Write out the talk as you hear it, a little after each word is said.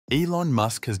Elon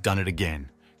Musk has done it again,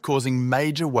 causing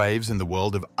major waves in the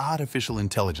world of artificial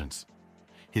intelligence.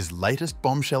 His latest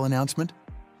bombshell announcement?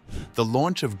 The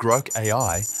launch of GROK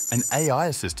AI, an AI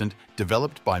assistant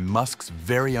developed by Musk's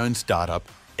very own startup,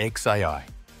 xAI.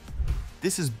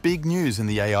 This is big news in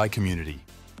the AI community.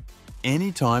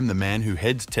 Anytime the man who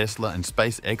heads Tesla and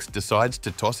SpaceX decides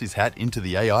to toss his hat into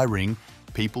the AI ring,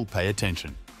 people pay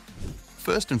attention.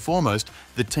 First and foremost,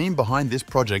 the team behind this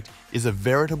project is a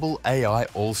veritable AI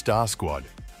all-star squad.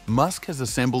 Musk has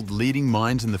assembled leading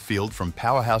minds in the field from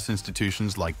powerhouse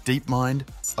institutions like DeepMind,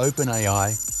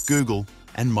 OpenAI, Google,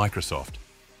 and Microsoft.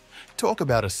 Talk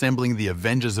about assembling the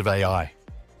Avengers of AI.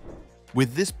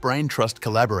 With this brain trust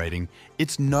collaborating,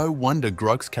 it's no wonder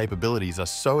GROK's capabilities are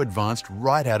so advanced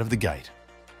right out of the gate.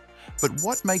 But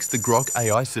what makes the GROK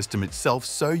AI system itself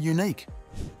so unique?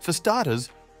 For starters,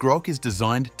 GROK is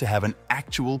designed to have an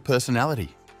actual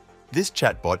personality. This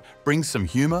chatbot brings some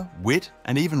humor, wit,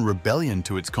 and even rebellion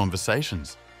to its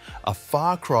conversations. A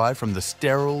far cry from the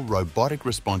sterile, robotic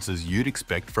responses you'd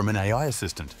expect from an AI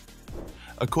assistant.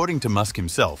 According to Musk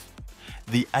himself,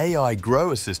 the AI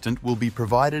Grow Assistant will be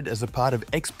provided as a part of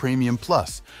X Premium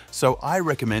Plus, so I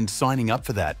recommend signing up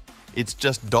for that. It's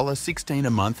just $16 a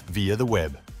month via the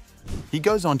web. He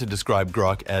goes on to describe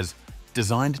GROK as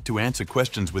designed to answer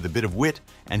questions with a bit of wit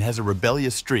and has a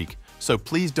rebellious streak, so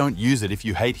please don't use it if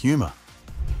you hate humor.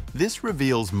 This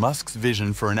reveals Musk's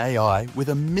vision for an AI with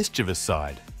a mischievous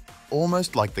side,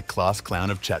 almost like the class clown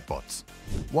of chatbots.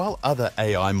 While other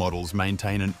AI models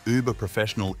maintain an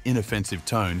uber-professional, inoffensive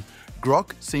tone,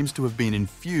 GROK seems to have been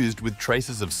infused with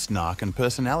traces of snark and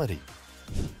personality.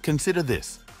 Consider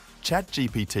this: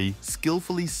 ChatGPT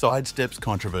skillfully sidesteps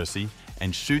controversy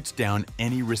and shoots down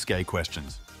any risque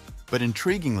questions. But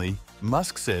intriguingly,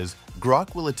 Musk says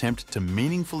GROK will attempt to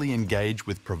meaningfully engage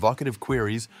with provocative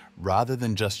queries rather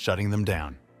than just shutting them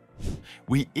down.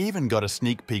 We even got a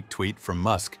sneak peek tweet from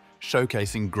Musk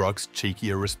showcasing GROK's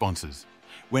cheekier responses.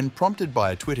 When prompted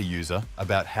by a Twitter user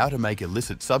about how to make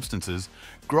illicit substances,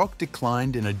 GROK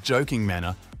declined in a joking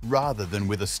manner rather than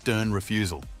with a stern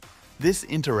refusal. This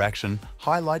interaction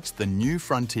highlights the new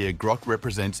frontier GROK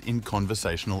represents in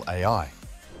conversational AI.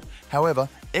 However,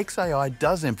 xAI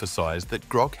does emphasize that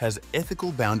GROK has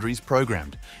ethical boundaries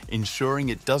programmed, ensuring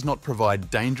it does not provide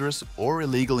dangerous or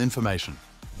illegal information.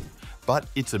 But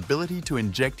its ability to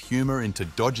inject humor into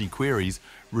dodgy queries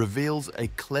reveals a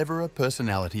cleverer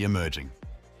personality emerging.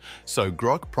 So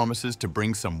GROK promises to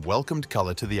bring some welcomed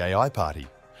color to the AI party.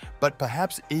 But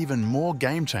perhaps even more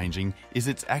game-changing is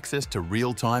its access to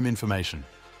real-time information.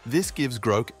 This gives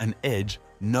GROK an edge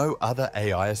no other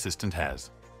AI assistant has.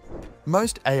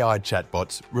 Most AI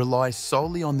chatbots rely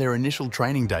solely on their initial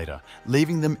training data,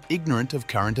 leaving them ignorant of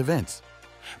current events.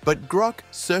 But GROK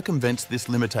circumvents this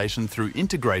limitation through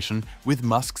integration with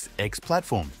Musk's X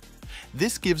platform.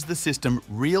 This gives the system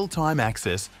real-time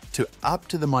access to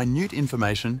up-to-the-minute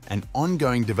information and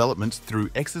ongoing developments through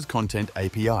X's Content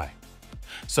API.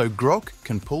 So GROK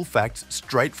can pull facts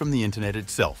straight from the internet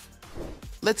itself.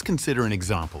 Let's consider an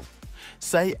example.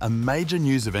 Say a major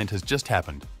news event has just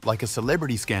happened, like a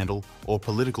celebrity scandal or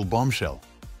political bombshell.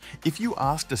 If you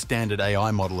asked a standard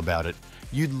AI model about it,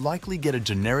 you'd likely get a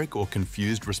generic or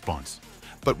confused response.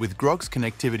 But with GROK's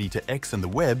connectivity to X and the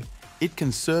web, it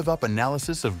can serve up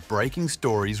analysis of breaking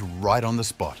stories right on the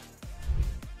spot.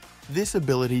 This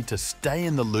ability to stay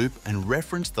in the loop and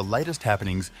reference the latest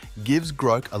happenings gives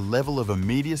GROK a level of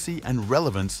immediacy and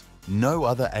relevance no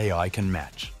other AI can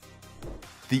match.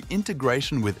 The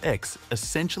integration with X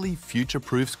essentially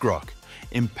future-proofs GROK,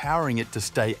 empowering it to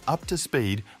stay up to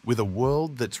speed with a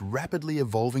world that's rapidly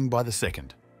evolving by the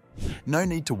second. No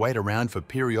need to wait around for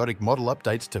periodic model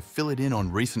updates to fill it in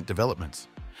on recent developments.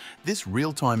 This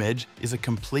real-time edge is a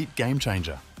complete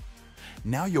game-changer.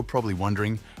 Now you're probably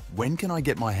wondering, when can I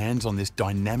get my hands on this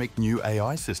dynamic new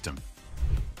AI system?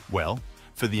 Well,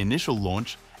 for the initial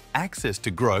launch, access to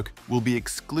GROK will be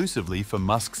exclusively for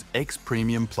Musk's X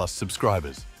Premium Plus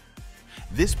subscribers.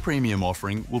 This premium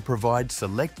offering will provide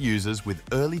select users with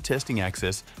early testing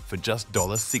access for just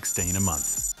 $16 a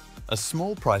month. A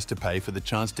small price to pay for the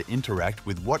chance to interact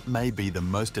with what may be the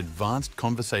most advanced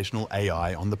conversational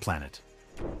AI on the planet.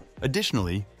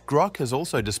 Additionally, GROK has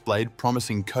also displayed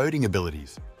promising coding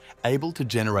abilities, able to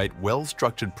generate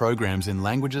well-structured programs in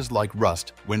languages like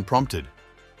Rust when prompted.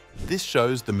 This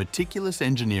shows the meticulous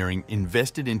engineering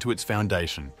invested into its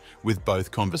foundation, with both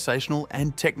conversational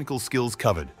and technical skills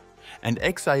covered. And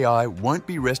xAI won't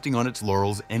be resting on its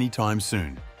laurels anytime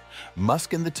soon.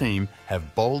 Musk and the team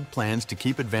have bold plans to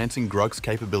keep advancing GROK's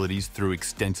capabilities through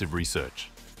extensive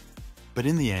research. But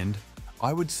in the end,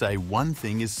 I would say one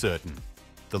thing is certain.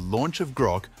 the launch of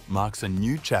GROK marks a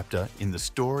new chapter in the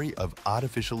story of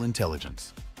artificial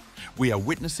intelligence. We are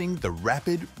witnessing the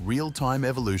rapid, real-time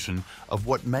evolution of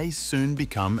what may soon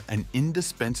become an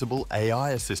indispensable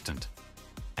AI assistant.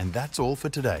 And that's all for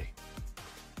today.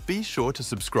 Be sure to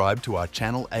subscribe to our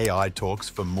channel AI Talks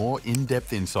for more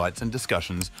in-depth insights and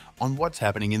discussions on what's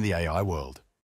happening in the AI world.